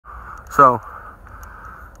So,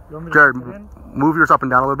 Jared, to move yours up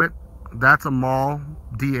and down a little bit. That's a mall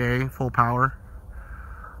DA full power.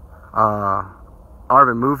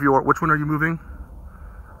 Arvin, move your, which one are you moving?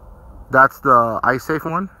 That's the iSafe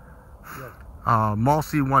one? Yes. Mall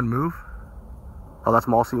C1 move. Oh, that's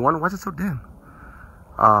mall C1. Why is it so dim?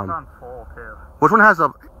 It's on full too. Which one has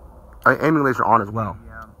a aiming laser on as well?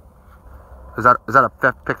 Yeah. Is that a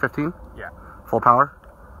PIC 15? Yeah. Full power?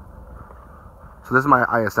 So this is my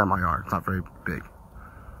ISM IR. It's not very big.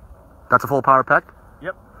 That's a full power PEC?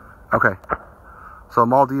 Yep. Okay. So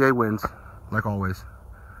mall DA wins, like always.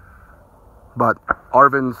 But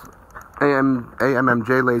Arvin's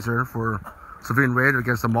AMMJ laser for civilian rated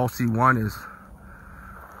against the mall C1 is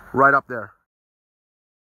right up there.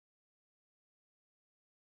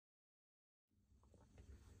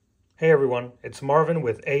 Hey everyone, it's Marvin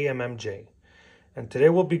with AMMJ, and today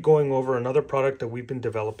we'll be going over another product that we've been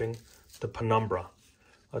developing, the Penumbra,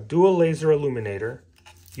 a dual laser illuminator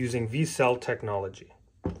using vcsel technology.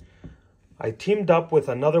 I teamed up with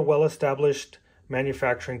another well-established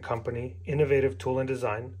manufacturing company, Innovative Tool and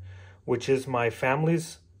Design, which is my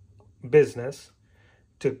family's business,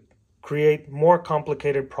 to create more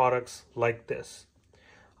complicated products like this.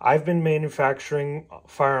 I've been manufacturing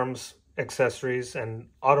firearms accessories and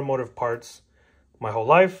automotive parts my whole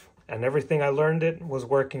life, and everything I learned it was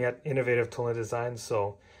working at Innovative Tool and Design,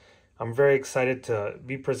 so I'm very excited to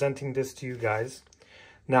be presenting this to you guys.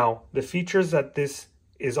 Now, the features that this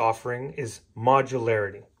is offering is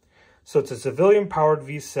modularity. So it's a civilian powered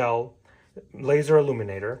vcsel laser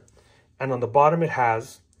illuminator, and on the bottom it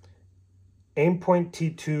has aimpoint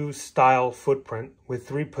T2 style footprint with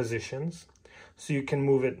 3 positions, so you can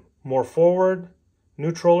move it more forward,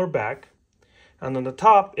 neutral, or back. And on the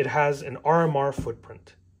top it has an RMR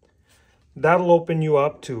footprint. That'll open you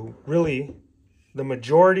up to really the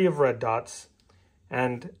majority of red dots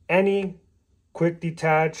and any quick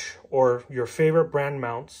detach or your favorite brand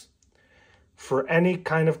mounts for any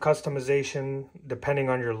kind of customization depending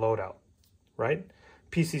on your loadout, right?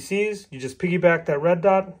 PCCs, you just piggyback that red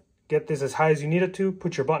dot, get this as high as you need it to,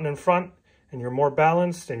 put your button in front, and you're more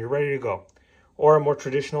balanced and you're ready to go. Or a more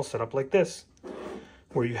traditional setup like this,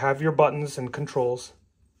 where you have your buttons and controls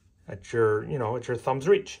at your, at your thumb's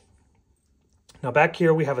reach. Now back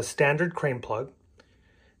here we have a standard crane plug,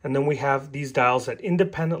 and then we have these dials that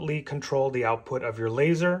independently control the output of your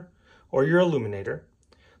laser or your illuminator.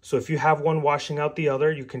 So if you have one washing out the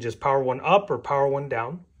other, you can just power one up or power one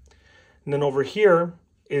down. And then over here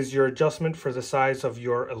is your adjustment for the size of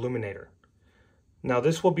your illuminator. Now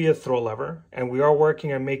this will be a throw lever, and we are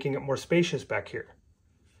working on making it more spacious back here.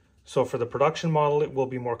 So for the production model, it will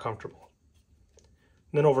be more comfortable.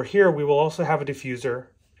 And then over here, we will also have a diffuser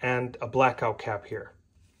and a blackout cap here.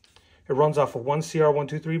 It runs off a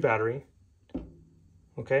 1CR123 battery,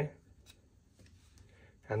 okay?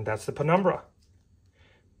 And that's the Penumbra.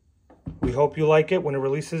 We hope you like it when it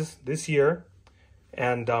releases this year,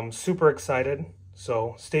 and I'm super excited.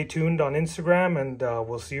 So stay tuned on Instagram, and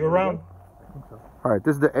we'll see you around. All right,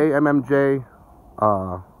 this is the AMMJ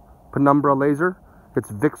Penumbra laser.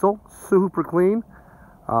 It's VCSEL, super clean.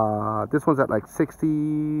 This one's at like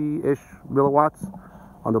 60-ish milliwatts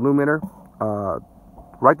on the illuminator.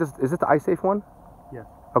 Right, is this the iSafe one? Yeah.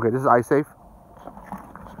 Okay, this is iSafe.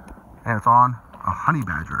 And it's on a honey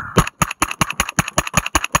badger.